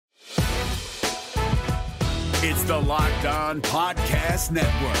It's the Locked On Podcast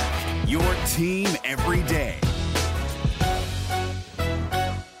Network, your team every day.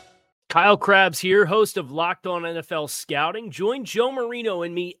 Kyle Krabs here, host of Locked On NFL Scouting. Join Joe Marino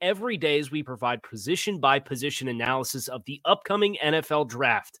and me every day as we provide position-by-position analysis of the upcoming NFL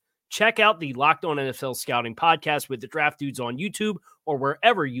Draft. Check out the Locked On NFL Scouting podcast with the Draft Dudes on YouTube or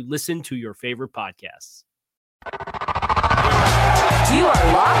wherever you listen to your favorite podcasts. You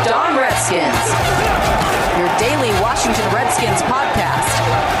are Locked On Redskins, your daily Washington Redskins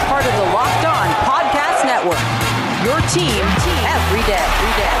podcast, part of the Locked On Podcast Network, your team every day.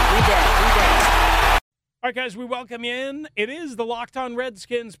 All right, guys, we welcome you in. It is the Locked On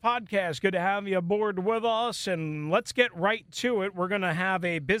Redskins podcast. Good to have you aboard with us, and let's get right to it. We're going to have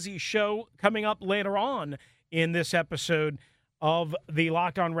a busy show coming up later on in this episode of the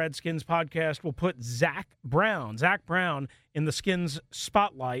Locked On Redskins podcast. We'll put Zach Brown in the Skins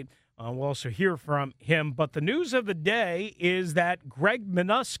spotlight. We'll also hear from him. But the news of the day is that Greg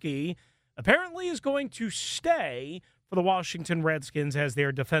Manusky apparently is going to stay for the Washington Redskins as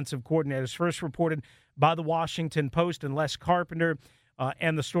their defensive coordinators. First reported by the Washington Post and Les Carpenter.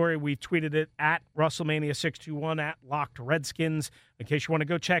 And the story, we tweeted it at WrestleMania621 at Locked Redskins. In case you want to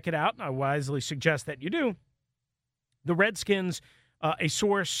go check it out, and I wisely suggest that you do. The Redskins, a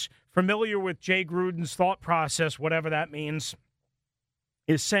source familiar with Jay Gruden's thought process, whatever that means,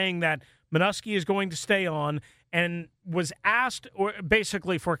 is saying that Manusky is going to stay on, and was asked or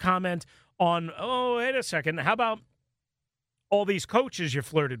basically for a comment on, oh, wait a second, how about all these coaches you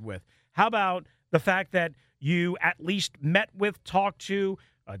flirted with? How about the fact that you at least met with, talked to,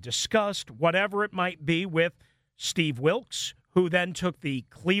 discussed, whatever it might be, with Steve Wilks, who then took the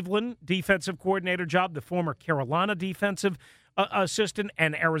Cleveland defensive coordinator job, the former Carolina defensive assistant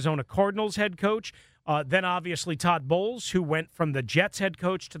and Arizona Cardinals head coach. Then obviously Todd Bowles, who went from the Jets head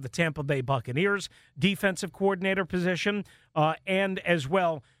coach to the Tampa Bay Buccaneers defensive coordinator position. And as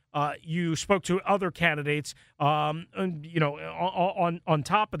well, you spoke to other candidates. On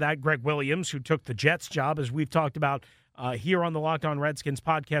top of that, Greg Williams, who took the Jets job, as we've talked about here on the Locked On Redskins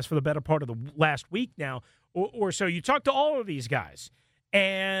podcast for the better part of the last week now, or so. You talked to all of these guys,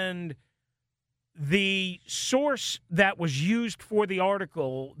 and the source that was used for the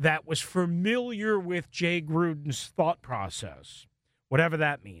article that was familiar with Jay Gruden's thought process, whatever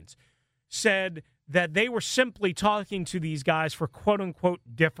that means, said that they were simply talking to these guys for quote-unquote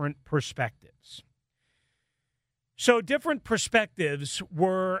different perspectives. So different perspectives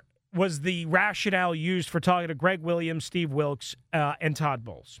was the rationale used for talking to Greg Williams, Steve Wilks, and Todd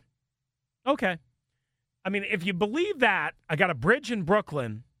Bowles. Okay. I mean, if you believe that, I got a bridge in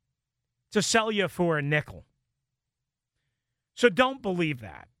Brooklyn to sell you for a nickel. So don't believe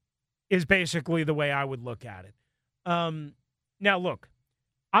that, is basically the way I would look at it. Now, look,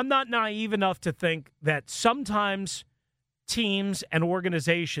 I'm not naive enough to think that sometimes teams and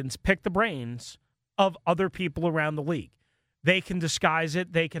organizations pick the brains of other people around the league. They can disguise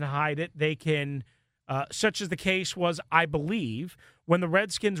it. They can hide it. They can, such as the case was, I believe, when the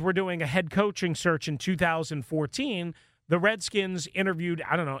Redskins were doing a head coaching search in 2014, the Redskins interviewed,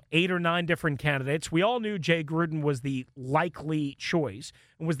 8 or 9 different candidates. We all knew Jay Gruden was the likely choice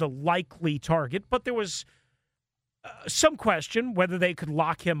and was the likely target, but there was some question whether they could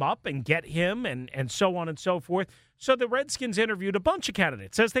lock him up and get him and so on and so forth. So the Redskins interviewed a bunch of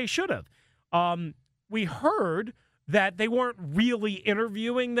candidates, as they should have. We heard that they weren't really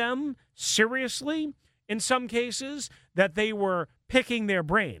interviewing them seriously in some cases, that they were picking their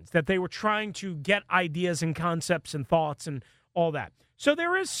brains, that they were trying to get ideas and concepts and thoughts and all that. So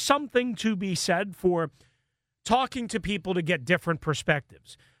there is something to be said for talking to people to get different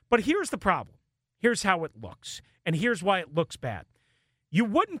perspectives. But here's the problem. Here's how it looks, and here's why it looks bad. You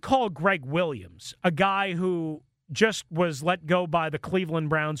wouldn't call Greg Williams, a guy who just was let go by the Cleveland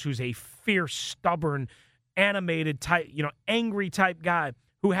Browns, who's a fierce, stubborn, animated type, angry type guy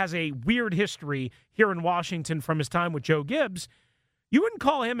who has a weird history here in Washington from his time with Joe Gibbs. You wouldn't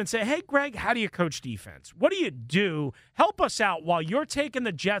call him and say, hey, Greg, how do you coach defense? What do you do? Help us out while you're taking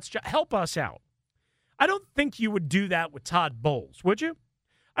the Jets job. Help us out. I don't think you would do that with Todd Bowles, would you?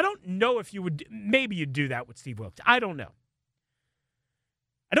 I don't know if you would. Maybe you'd do that with Steve Wilks. I don't know.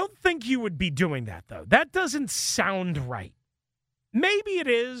 I don't think you would be doing that, though. That doesn't sound right. Maybe it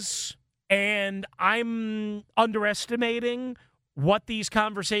is, and I'm underestimating what these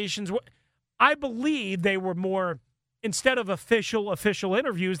conversations were. I believe they were more, instead of official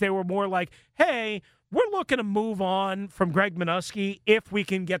interviews, they were more like, hey, we're looking to move on from Greg Manusky if we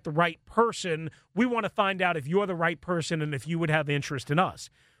can get the right person. We want to find out if you're the right person and if you would have interest in us,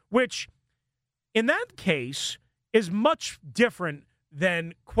 which in that case is much different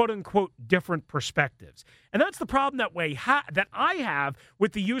than quote-unquote different perspectives. And that's the problem that I have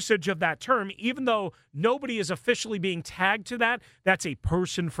with the usage of that term, even though nobody is officially being tagged to that. That's a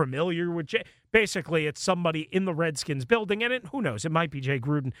person familiar with basically, it's somebody in the Redskins building, and who knows, it might be Jay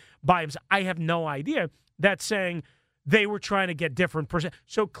Gruden by himself. I have no idea. That's saying they were trying to get different perspectives.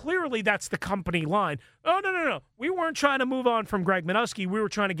 So clearly that's the company line. Oh, no. We weren't trying to move on from Greg Manusky. We were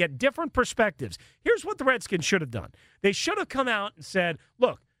trying to get different perspectives. Here's what the Redskins should have done. They should have come out and said,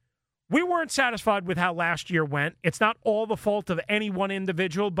 look, we weren't satisfied with how last year went. It's not all the fault of any one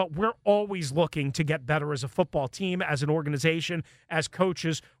individual, but we're always looking to get better as a football team, as an organization, as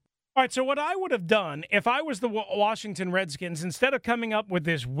coaches. All right, so what I would have done if I was the Washington Redskins, instead of coming up with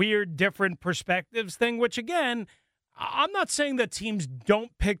this weird different perspectives thing, which again, I'm not saying that teams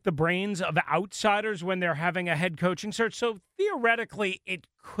don't pick the brains of outsiders when they're having a head coaching search. So theoretically, it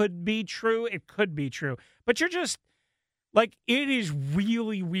could be true. It could be true. But you're just like, it is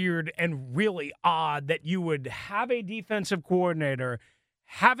really weird and really odd that you would have a defensive coordinator,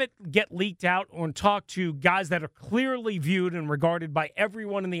 have it get leaked out or talk to guys that are clearly viewed and regarded by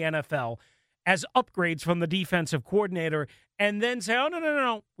everyone in the NFL as upgrades from the defensive coordinator, and then say, oh,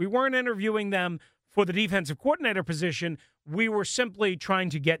 no. We weren't interviewing them for the defensive coordinator position. We were simply trying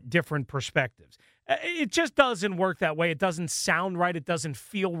to get different perspectives. It just doesn't work that way. It doesn't sound right. It doesn't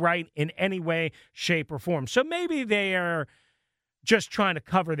feel right in any way, shape, or form. So maybe they are just trying to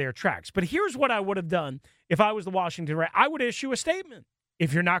cover their tracks. But here's what I would have done if I was the Washington Redskins. I would issue a statement.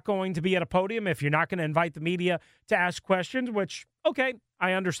 If you're not going to be at a podium, if you're not going to invite the media to ask questions, which, okay,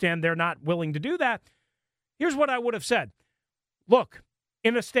 I understand they're not willing to do that. Here's what I would have said. Look,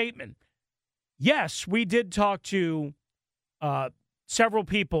 in a statement, yes, we did talk to several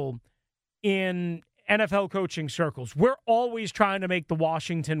people in NFL coaching circles. We're always trying to make the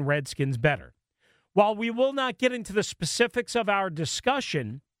Washington Redskins better. While we will not get into the specifics of our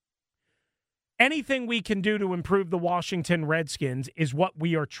discussion, anything we can do to improve the Washington Redskins is what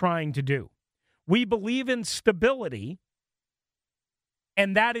we are trying to do. We believe in stability,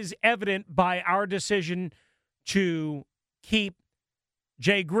 and that is evident by our decision to keep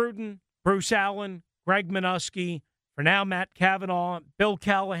Jay Gruden, Bruce Allen, Greg Manusky, for now Matt Cavanaugh, Bill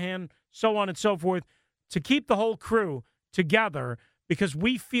Callahan, so on and so forth, to keep the whole crew together because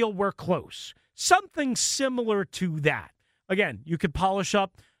we feel we're close. Something similar to that. Again, you could polish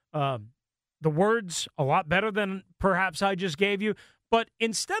up the words a lot better than perhaps I just gave you, but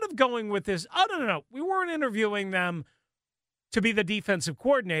instead of going with this, oh, no, we weren't interviewing them to be the defensive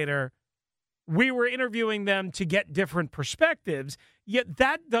coordinator. We were interviewing them to get different perspectives, yet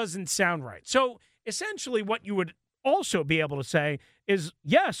that doesn't sound right. So essentially what you would also be able to say is,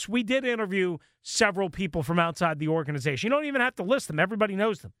 yes, we did interview several people from outside the organization. You don't even have to list them. Everybody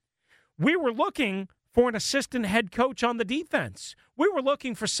knows them. We were looking for an assistant head coach on the defense. We were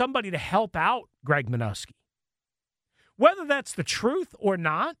looking for somebody to help out Greg Manusky. Whether that's the truth or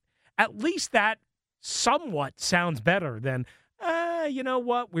not, at least that somewhat sounds better than, you know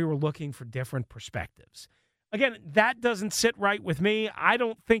what, we were looking for different perspectives. Again, that doesn't sit right with me. I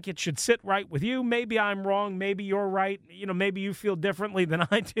don't think it should sit right with you. Maybe I'm wrong. Maybe you're right. Maybe you feel differently than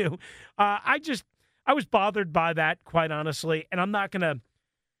I do. I was bothered by that, quite honestly, and I'm not going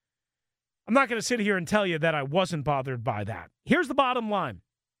to sit here and tell you that I wasn't bothered by that. Here's the bottom line.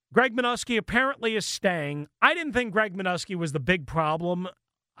 Greg Manusky apparently is staying. I didn't think Greg Manusky was the big problem.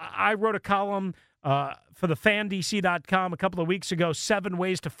 I wrote a column for the FanDC.com a couple of weeks ago, 7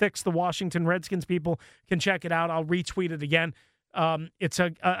 ways to fix the Washington Redskins. People can check it out. I'll retweet it again. It's,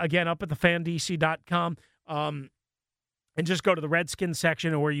 again, up at the FanDC.com. And just go to the Redskins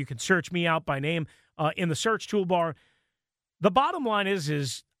section where you can search me out by name in the search toolbar. The bottom line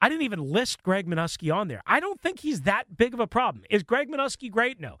is I didn't even list Greg Manusky on there. I don't think he's that big of a problem. Is Greg Manusky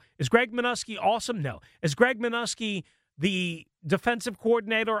great? No. Is Greg Manusky awesome? No. Is Greg Manusky the defensive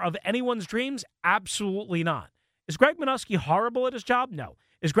coordinator of anyone's dreams? Absolutely not. Is Greg Manusky horrible at his job? No.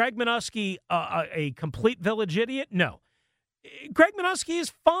 Is Greg Manusky a complete village idiot? No. Greg Manusky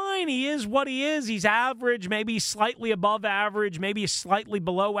is fine. He is what he is. He's average, maybe slightly above average, maybe slightly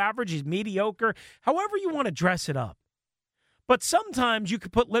below average. He's mediocre. However you want to dress it up. But sometimes you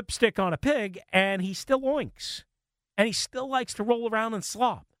could put lipstick on a pig and he still oinks. And he still likes to roll around and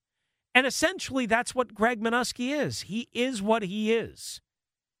slop. And essentially that's what Greg Manusky is. He is what he is.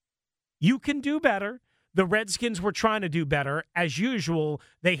 You can do better. The Redskins were trying to do better. As usual,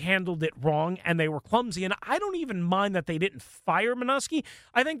 they handled it wrong and they were clumsy. And I don't even mind that they didn't fire Manusky.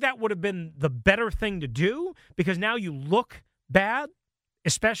 I think that would have been the better thing to do because now you look bad,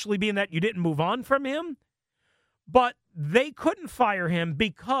 especially being that you didn't move on from him. But they couldn't fire him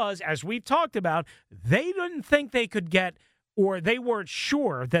because, as we've talked about, they didn't think they could get or they weren't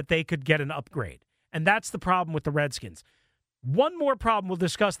sure that they could get an upgrade. And that's the problem with the Redskins. One more problem, we'll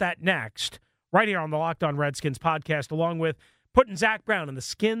discuss that next, right here on the Locked On Redskins podcast, along with putting Zach Brown in the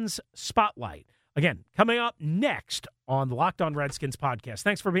Skins spotlight. Again, coming up next on the Locked On Redskins podcast.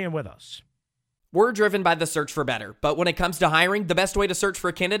 Thanks for being with us. We're driven by the search for better, but when it comes to hiring, the best way to search for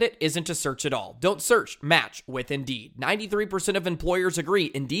a candidate isn't to search at all. Don't search, match with Indeed. 93% of employers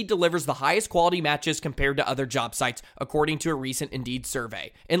agree Indeed delivers the highest quality matches compared to other job sites, according to a recent Indeed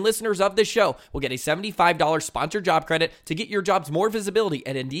survey. And listeners of this show will get a $75 sponsored job credit to get your jobs more visibility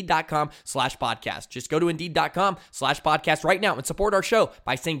at Indeed.com/podcast. Just go to Indeed.com/podcast right now and support our show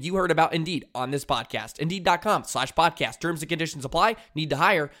by saying you heard about Indeed on this podcast. Indeed.com/podcast. Terms and conditions apply. Need to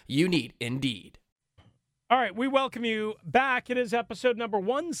hire? You need Indeed. All right, we welcome you back. It is episode number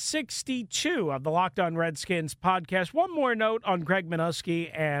 162 of the Locked On Redskins podcast. One more note on Greg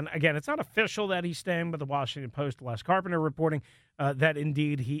Manusky, and again, it's not official that he's staying, but the Washington Post, Les Carpenter reporting that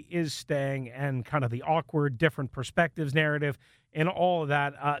indeed he is staying, and kind of the awkward, different perspectives narrative and all of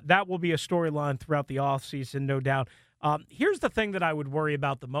that. That will be a storyline throughout the offseason, no doubt. Here's the thing that I would worry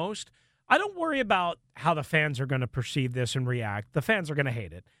about the most. I don't worry about how the fans are going to perceive this and react. The fans are going to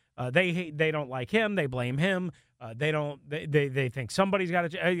hate it. They don't like him. They blame him. They think somebody's got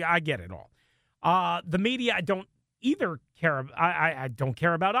to. I get it all. The media, I don't either care. I don't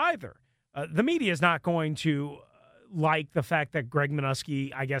care about either. The media is not going to like the fact that Greg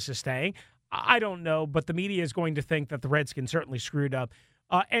Manusky, I guess, is staying. I don't know, but the media is going to think that the Redskins certainly screwed up,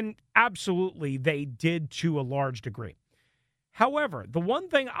 and absolutely they did to a large degree. However, the one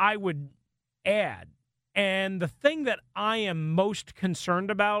thing I would add, and the thing that I am most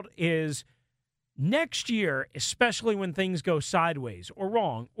concerned about, is next year, especially when things go sideways or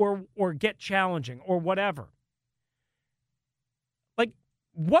wrong or get challenging or whatever. Like,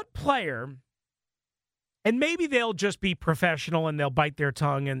 what player, and maybe they'll just be professional and they'll bite their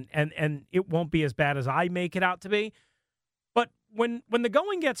tongue and it won't be as bad as I make it out to be. But when the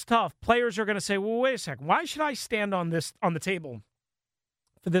going gets tough, players are going to say, well, wait a second, why should I stand on the table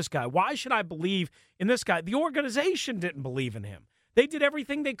for this guy? Why should I believe in this guy? The organization didn't believe in him. They did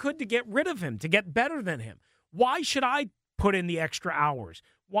everything they could to get rid of him, to get better than him. Why should I put in the extra hours?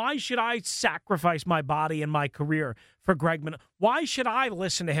 Why should I sacrifice my body and my career for Greg Manusky? Why should I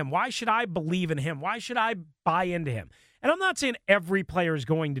listen to him? Why should I believe in him? Why should I buy into him? And I'm not saying every player is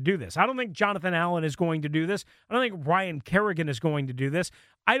going to do this. I don't think Jonathan Allen is going to do this. I don't think Ryan Kerrigan is going to do this.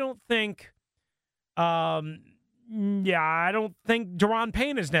 I don't think I don't think Daron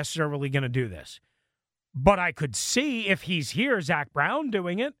Payne is necessarily going to do this. But I could see, if he's here, Zach Brown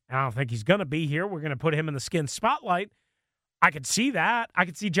doing it. I don't think he's going to be here. We're going to put him in the skin spotlight. I could see that. I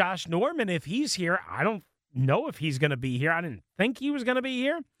could see Josh Norman if he's here. I don't know if he's going to be here. I didn't think he was going to be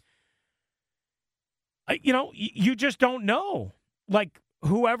here. You just don't know. Like,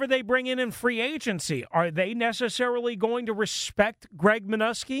 whoever they bring in free agency, are they necessarily going to respect Greg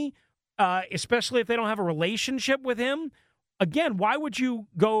Manusky? Especially if they don't have a relationship with him. Again, why would you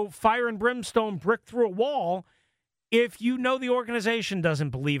go fire and brimstone, brick through a wall, if you know the organization doesn't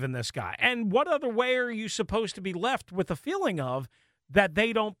believe in this guy? And what other way are you supposed to be left with a feeling of that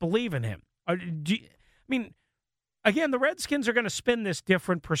they don't believe in him? Again, the Redskins are going to spin this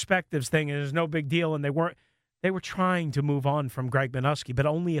different perspectives thing, and it's no big deal, and they were trying to move on from Greg Manusky, but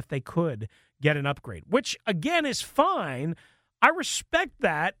only if they could get an upgrade, which, again, is fine. I respect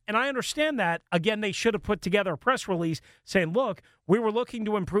that, and I understand that. Again, they should have put together a press release saying, look, we were looking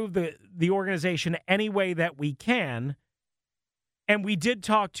to improve the organization any way that we can, and we did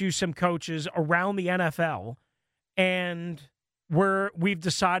talk to some coaches around the NFL, and we've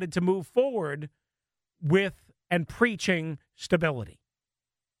decided to move forward with and preaching stability.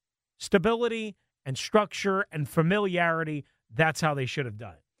 Stability and structure and familiarity, that's how they should have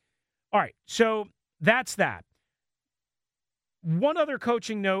done it. All right, so that's that. One other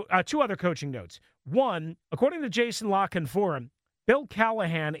coaching note, two other coaching notes. One, according to Jason Lockenforum, Bill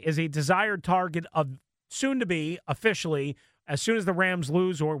Callahan is a desired target of soon to be officially, as soon as the Rams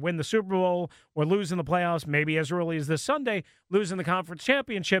lose or win the Super Bowl or lose in the playoffs, maybe as early as this Sunday, lose in the conference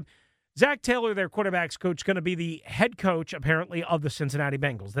championship. Zach Taylor, their quarterback's coach, going to be the head coach, apparently, of the Cincinnati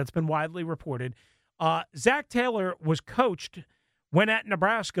Bengals. That's been widely reported. Zach Taylor was coached when at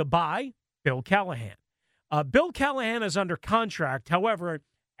Nebraska by Bill Callahan. Bill Callahan is under contract. However,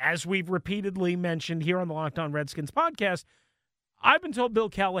 as we've repeatedly mentioned here on the Locked On Redskins podcast, I've been told Bill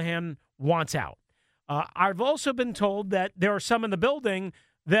Callahan wants out. I've also been told that there are some in the building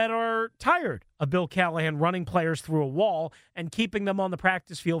that are tired of Bill Callahan running players through a wall and keeping them on the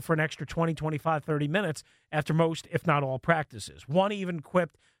practice field for an extra 20, 25, 30 minutes after most, if not all, practices. One even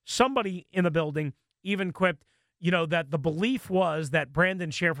quipped, somebody in the building even quipped, that the belief was that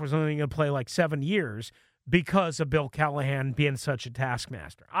Brandon Sheriff was only going to play like 7 years because of Bill Callahan being such a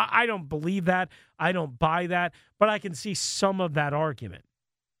taskmaster. I don't believe that. I don't buy that. But I can see some of that argument.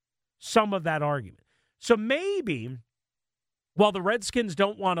 So maybe, while the Redskins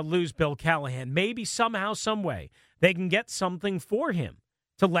don't want to lose Bill Callahan, maybe somehow, some way, they can get something for him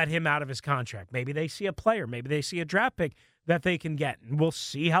to let him out of his contract. Maybe they see a player. Maybe they see a draft pick that they can get. And we'll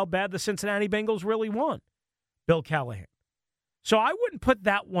see how bad the Cincinnati Bengals really want Bill Callahan. So I wouldn't put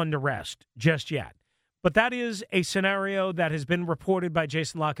that one to rest just yet. But that is a scenario that has been reported by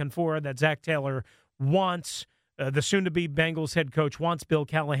Jason La Canfora that Zach Taylor wants, the soon-to-be Bengals head coach wants Bill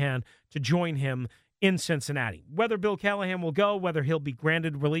Callahan to join him in Cincinnati. Whether Bill Callahan will go, whether he'll be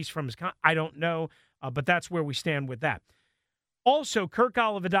granted release from his I don't know, but that's where we stand with that. Also, Kirk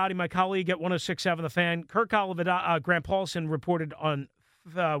Olivadotti, my colleague at 106.7 The Fan, Grant Paulson reported on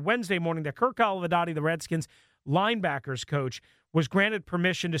Wednesday morning that Kirk Olivadotti, the Redskins linebackers coach, was granted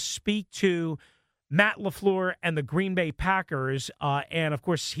permission to speak to Matt LaFleur and the Green Bay Packers. And, of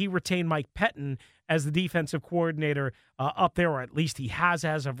course, he retained Mike Pettin as the defensive coordinator up there, or at least he has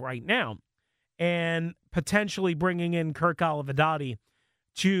as of right now, and potentially bringing in Kirk Olivadotti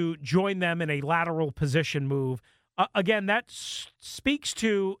to join them in a lateral position move. Again, that speaks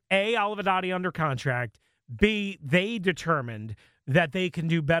to, A, Olivadotti under contract, B, they determined that they can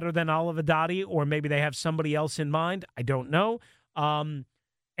do better than Olivadotti, or maybe they have somebody else in mind. I don't know. And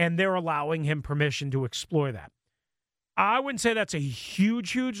they're allowing him permission to explore that. I wouldn't say that's a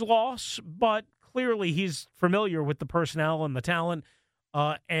huge, huge loss, but clearly he's familiar with the personnel and the talent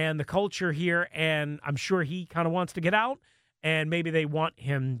and the culture here, and I'm sure he kind of wants to get out, and maybe they want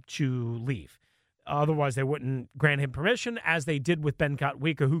him to leave. Otherwise, they wouldn't grant him permission, as they did with Ben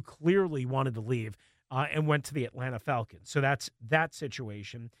Kotwica, who clearly wanted to leave and went to the Atlanta Falcons. So that's that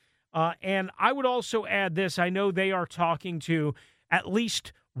situation. And I would also add this. I know they are talking to at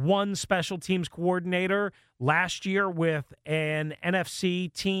least one special teams coordinator last year with an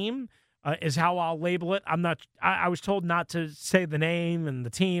NFC team, is how I'll label it. I was told not to say the name and the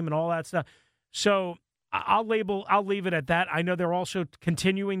team and all that stuff. So I'll leave it at that. I know they're also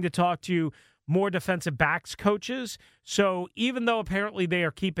continuing to talk to more defensive backs coaches. So even though apparently they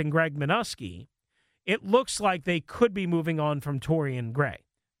are keeping Greg Manusky, it looks like they could be moving on from Torian Gray.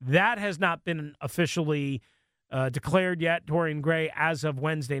 That has not been officially declared yet. Torian Gray, as of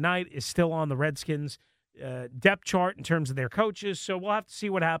Wednesday night, is still on the Redskins depth chart in terms of their coaches. So we'll have to see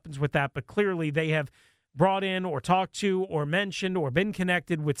what happens with that. But clearly they have brought in or talked to or mentioned or been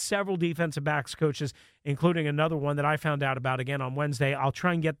connected with several defensive backs coaches, including another one that I found out about again on Wednesday. I'll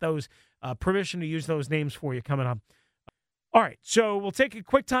try and get those permission to use those names for you coming up. All right, so we'll take a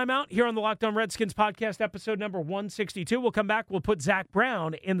quick time out here on the Locked On Redskins podcast, episode number 162. We'll come back. We'll put Zach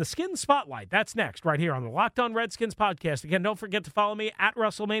Brown in the Skin Spotlight. That's next, right here on the Locked On Redskins podcast. Again, don't forget to follow me at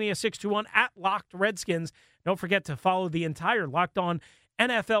WrestleMania621, at Locked Redskins. Don't forget to follow the entire Locked On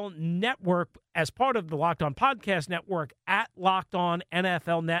NFL Network as part of the Locked On Podcast Network at Locked On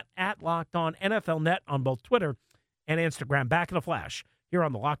NFL Net, at Locked On NFL Net on both Twitter and Instagram. Back in a flash here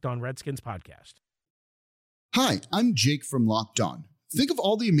on the Locked On Redskins podcast. Hi, I'm Jake from Locked On. Think of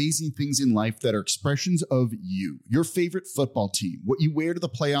all the amazing things in life that are expressions of you, your favorite football team, what you wear to the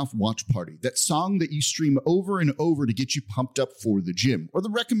playoff watch party, that song that you stream over and over to get you pumped up for the gym, or the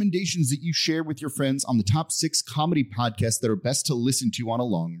recommendations that you share with your friends on the top 6 comedy podcasts that are best to listen to on a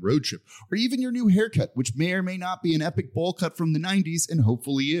long road trip, or even your new haircut, which may or may not be an epic bowl cut from the 90s and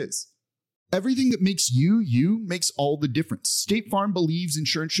hopefully is. Everything that makes you makes all the difference. State Farm believes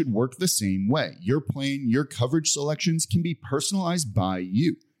insurance should work the same way. Your plan, your coverage selections can be personalized by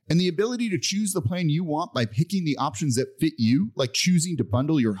you. And the ability to choose the plan you want by picking the options that fit you, like choosing to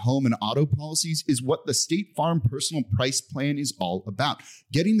bundle your home and auto policies, is what the State Farm Personal Price Plan is all about.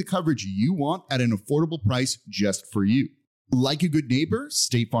 Getting the coverage you want at an affordable price just for you. Like a good neighbor,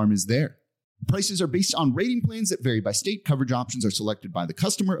 State Farm is there. Prices are based on rating plans that vary by state. Coverage options are selected by the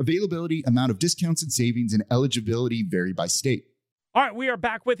customer. Availability, amount of discounts and savings, and eligibility vary by state. All right, we are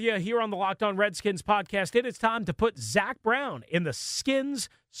back with you here on the Locked On Redskins podcast. It is time to put Zach Brown in the Skins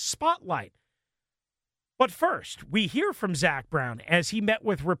Spotlight. But first, we hear from Zach Brown as he met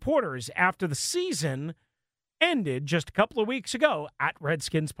with reporters after the season ended just a couple of weeks ago at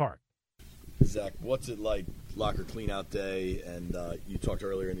Redskins Park. Zach, what's it like, locker clean-out day, and you talked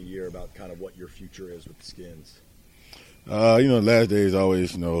earlier in the year about kind of what your future is with the Skins? Last day is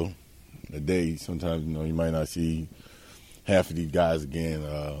always, a day. Sometimes, you might not see half of these guys again.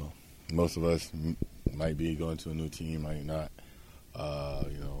 Most of us might be going to a new team, might not.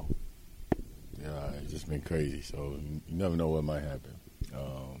 It's just been crazy. So you never know what might happen.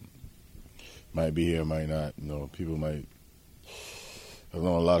 might be here, might not. You know, people might. I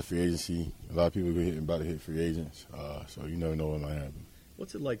know a lot of free agency. A lot of people about to hit free agents. So you never know what might happen.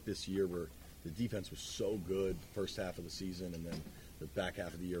 What's it like this year where the defense was so good the first half of the season, and then the back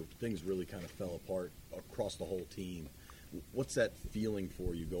half of the year, things really kind of fell apart across the whole team? What's that feeling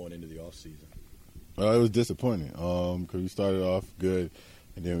for you going into the offseason? It was disappointing because we started off good,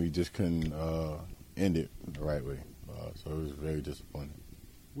 and then we just couldn't end it the right way. So it was very disappointing.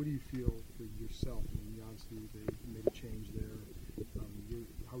 What do you feel for yourself? I mean, obviously they made a change there.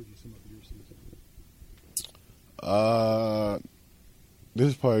 How would you sum up your season? This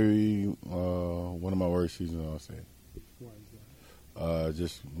is probably one of my worst seasons, I'll say. Why is that?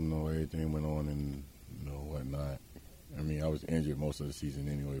 Just, everything went on and, whatnot. I mean, I was injured most of the season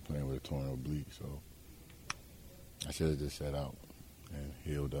anyway, playing with a torn oblique, so I should have just sat out and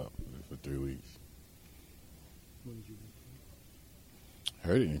healed up for 3 weeks. When did you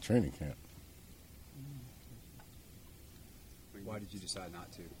Heard it in training camp. Why did you decide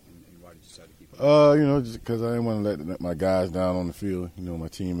not to, and why did you decide to keep it? Just because I didn't want to let my guys down on the field, my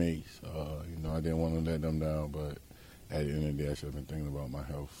teammates. I didn't want to let them down, but at the end of the day, I should have been thinking about my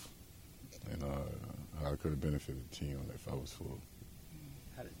health and how I could have benefited the team if I was full.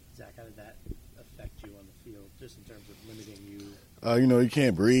 How did that affect you on the field, just in terms of limiting you? You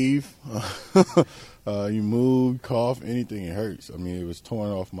can't breathe. You move, cough, anything, it hurts. I mean, it was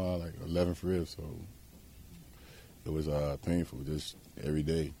torn off my 11th rib, so it was painful just every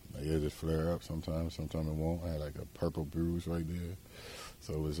day. It'll just flare up sometimes it won't. I had a purple bruise right there.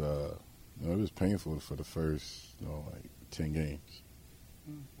 So it was it was painful for the first 10 games.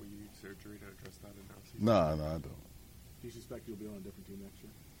 Will you need surgery to address that in house? No, I don't. Do you suspect you'll be on a different team next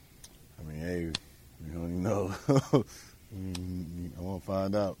year? I mean, hey, you don't even know. I won't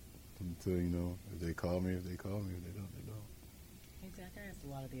find out until, if they call me. If they call me, if they don't, they don't. Hey, Zach, I asked a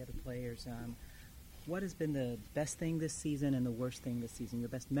lot of the other players, what has been the best thing this season and the worst thing this season? Your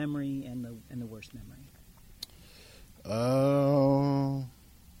best memory and the worst memory?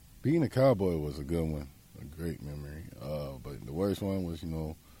 Being a Cowboy was a good one, a great memory. But the worst one was,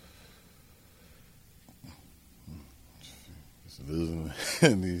 just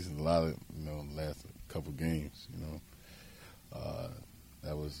losing these a lot of, last couple games,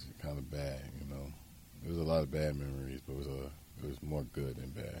 that was kind of bad, There was a lot of bad memories, but it was more good than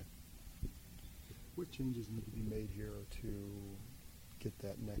bad. What changes need to be made here to get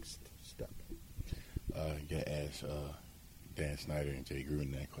that next step? You got to ask Dan Snyder and Jay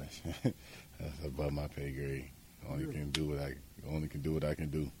Gruden that question. That's above my pay grade. I only can do what I can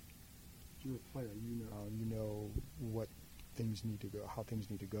do. You're a player. You know what things need to go, how things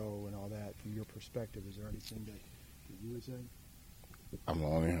need to go, and all that. From your perspective, is there anything that you would say? I'm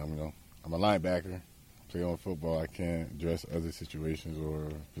a linebacker. Play on football. I can't address other situations or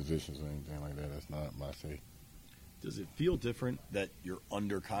positions or anything like that. That's not my say. Does it feel different that you're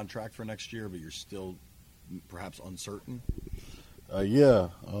under contract for next year, but you're still perhaps uncertain? Yeah,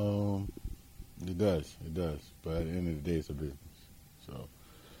 it does. But at the end of the day, it's a business. So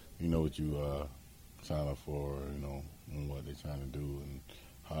you know what you sign up for, and what they're trying to do and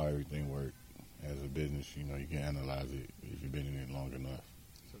how everything works. As a business, you can analyze it if you've been in it long enough.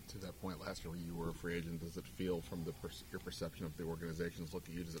 So to that point last year when you were a free agent, does it feel from your perception of the organizations look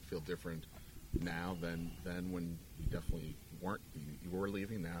at you, does it feel different now than when you definitely weren't? You were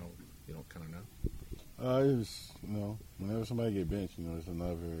leaving, now you don't kind of know? It was, whenever somebody get benched, it's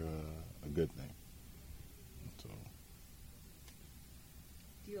another a good thing. So.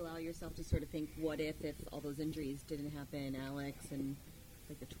 Do you allow yourself to sort of think, what if all those injuries didn't happen, Alex, and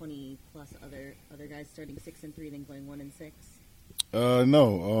the 20-plus other guys starting 6-3, then going 1-6?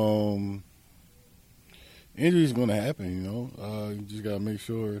 No. Injury's going to happen, You just got to make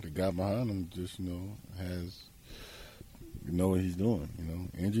sure the guy behind him just, has what he's doing,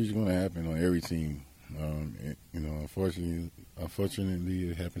 Injury's going to happen on every team. Unfortunately,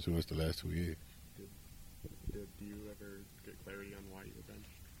 it happened to us the last 2 years. Did you ever get clarity on why you were benched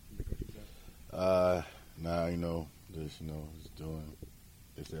from the coaching staff? Just doing.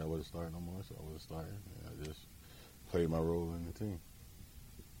 They said I wasn't starting no more, so I wasn't starting. I just played my role in the team.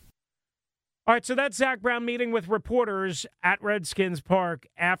 All right, so that's Zach Brown meeting with reporters at Redskins Park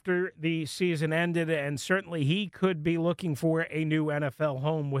after the season ended, and certainly he could be looking for a new NFL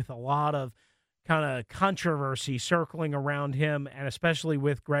home with a lot of kind of controversy circling around him, and especially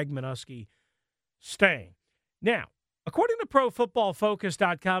with Greg Manusky staying. Now, according to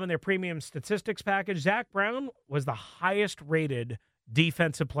ProFootballFocus.com and their premium statistics package, Zach Brown was the highest-rated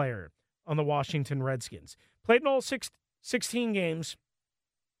defensive player on the Washington Redskins. Played in all 16 games,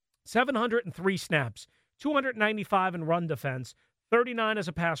 703 snaps, 295 in run defense, 39 as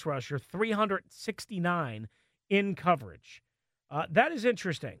a pass rusher, 369 in coverage. That is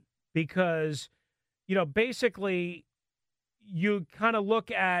interesting because, basically you kind of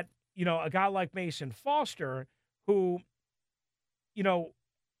look at, a guy like Mason Foster who,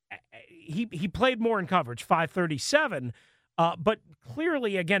 he played more in coverage, 537, but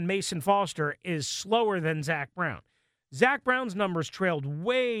clearly, again, Mason Foster is slower than Zach Brown. Zach Brown's numbers trailed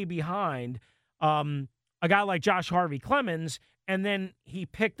way behind a guy like Josh Harvey Clemens, and then he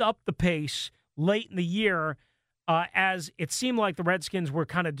picked up the pace late in the year as it seemed like the Redskins were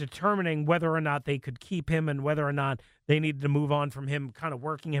kind of determining whether or not they could keep him and whether or not they needed to move on from him, kind of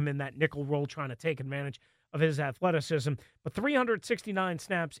working him in that nickel role, trying to take advantage of his athleticism. But 369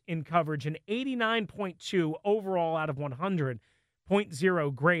 snaps in coverage, an 89.2 overall out of 100,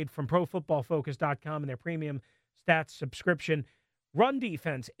 0.0 grade from ProFootballFocus.com and their premium stats subscription. Run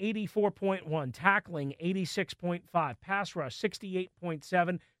defense, 84.1. Tackling, 86.5. Pass rush,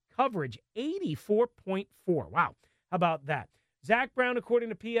 68.7. Coverage, 84.4. Wow. How about that? Zach Brown, according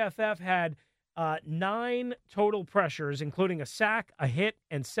to PFF, had 9 total pressures, including a sack, a hit,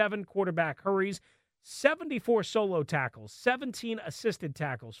 and 7 quarterback hurries, 74 solo tackles, 17 assisted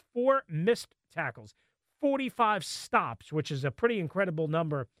tackles, 4 missed tackles, 45 stops, which is a pretty incredible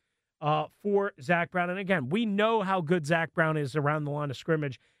number for Zach Brown. And again, we know how good Zach Brown is around the line of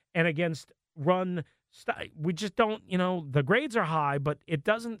scrimmage and against run. We just don't, the grades are high, but it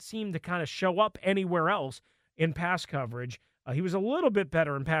doesn't seem to kind of show up anywhere else in pass coverage. He was a little bit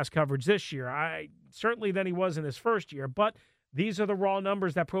better in pass coverage this year, certainly than he was in his first year. But these are the raw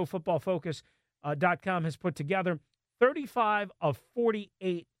numbers that ProFootballFocus.com has put together. 35 of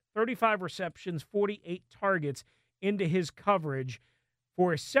 48, 35 receptions, 48 targets into his coverage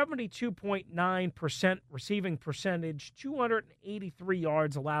for a 72.9% receiving percentage, 283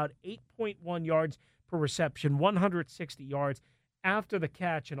 yards allowed, 8.1 yards per reception, 160 yards after the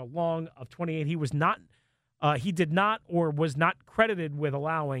catch, and a long of 28. He did not or was not credited with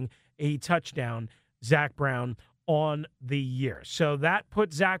allowing a touchdown, Zach Brown, on the year. So that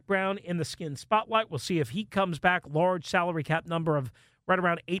puts Zach Brown in the Skin spotlight. We'll see if he comes back. Large salary cap number of right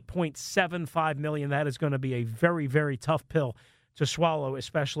around $8.75 million. That is going to be a very, very tough pill to swallow,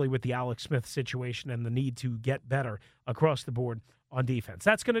 especially with the Alex Smith situation and the need to get better across the board on defense.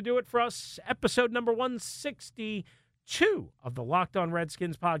 That's going to do it for us. Episode number 162 of the Locked On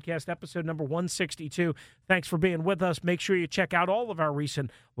Redskins podcast, episode number 162. Thanks for being with us. Make sure you check out all of our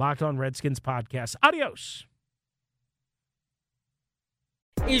recent Locked On Redskins podcasts. Adios.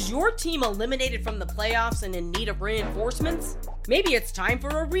 Is your team eliminated from the playoffs and in need of reinforcements? Maybe it's time for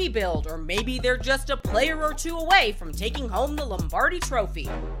a rebuild, or maybe they're just a player or two away from taking home the Lombardi Trophy.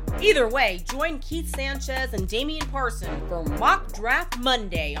 Either way, join Keith Sanchez and Damian Parson for Mock Draft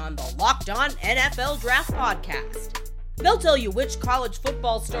Monday on the Locked On NFL Draft Podcast. They'll tell you which college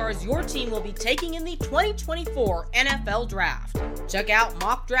football stars your team will be taking in the 2024 NFL Draft. Check out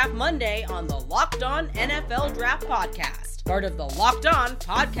Mock Draft Monday on the Locked On NFL Draft Podcast, part of the Locked On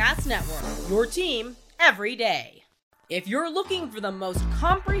Podcast Network, your team every day. If you're looking for the most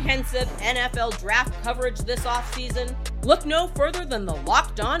comprehensive NFL draft coverage this offseason, look no further than the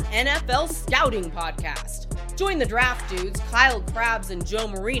Locked On NFL Scouting Podcast. Join the draft dudes, Kyle Krabs and Joe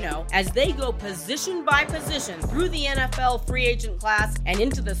Marino, as they go position by position through the NFL free agent class and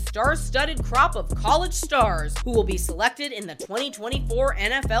into the star-studded crop of college stars who will be selected in the 2024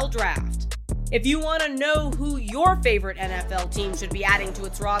 NFL Draft. If you want to know who your favorite NFL team should be adding to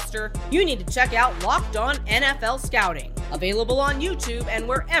its roster, you need to check out Locked On NFL Scouting, available on YouTube and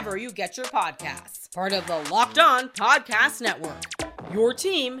wherever you get your podcasts. Part of the Locked On Podcast Network, your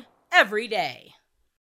team every day.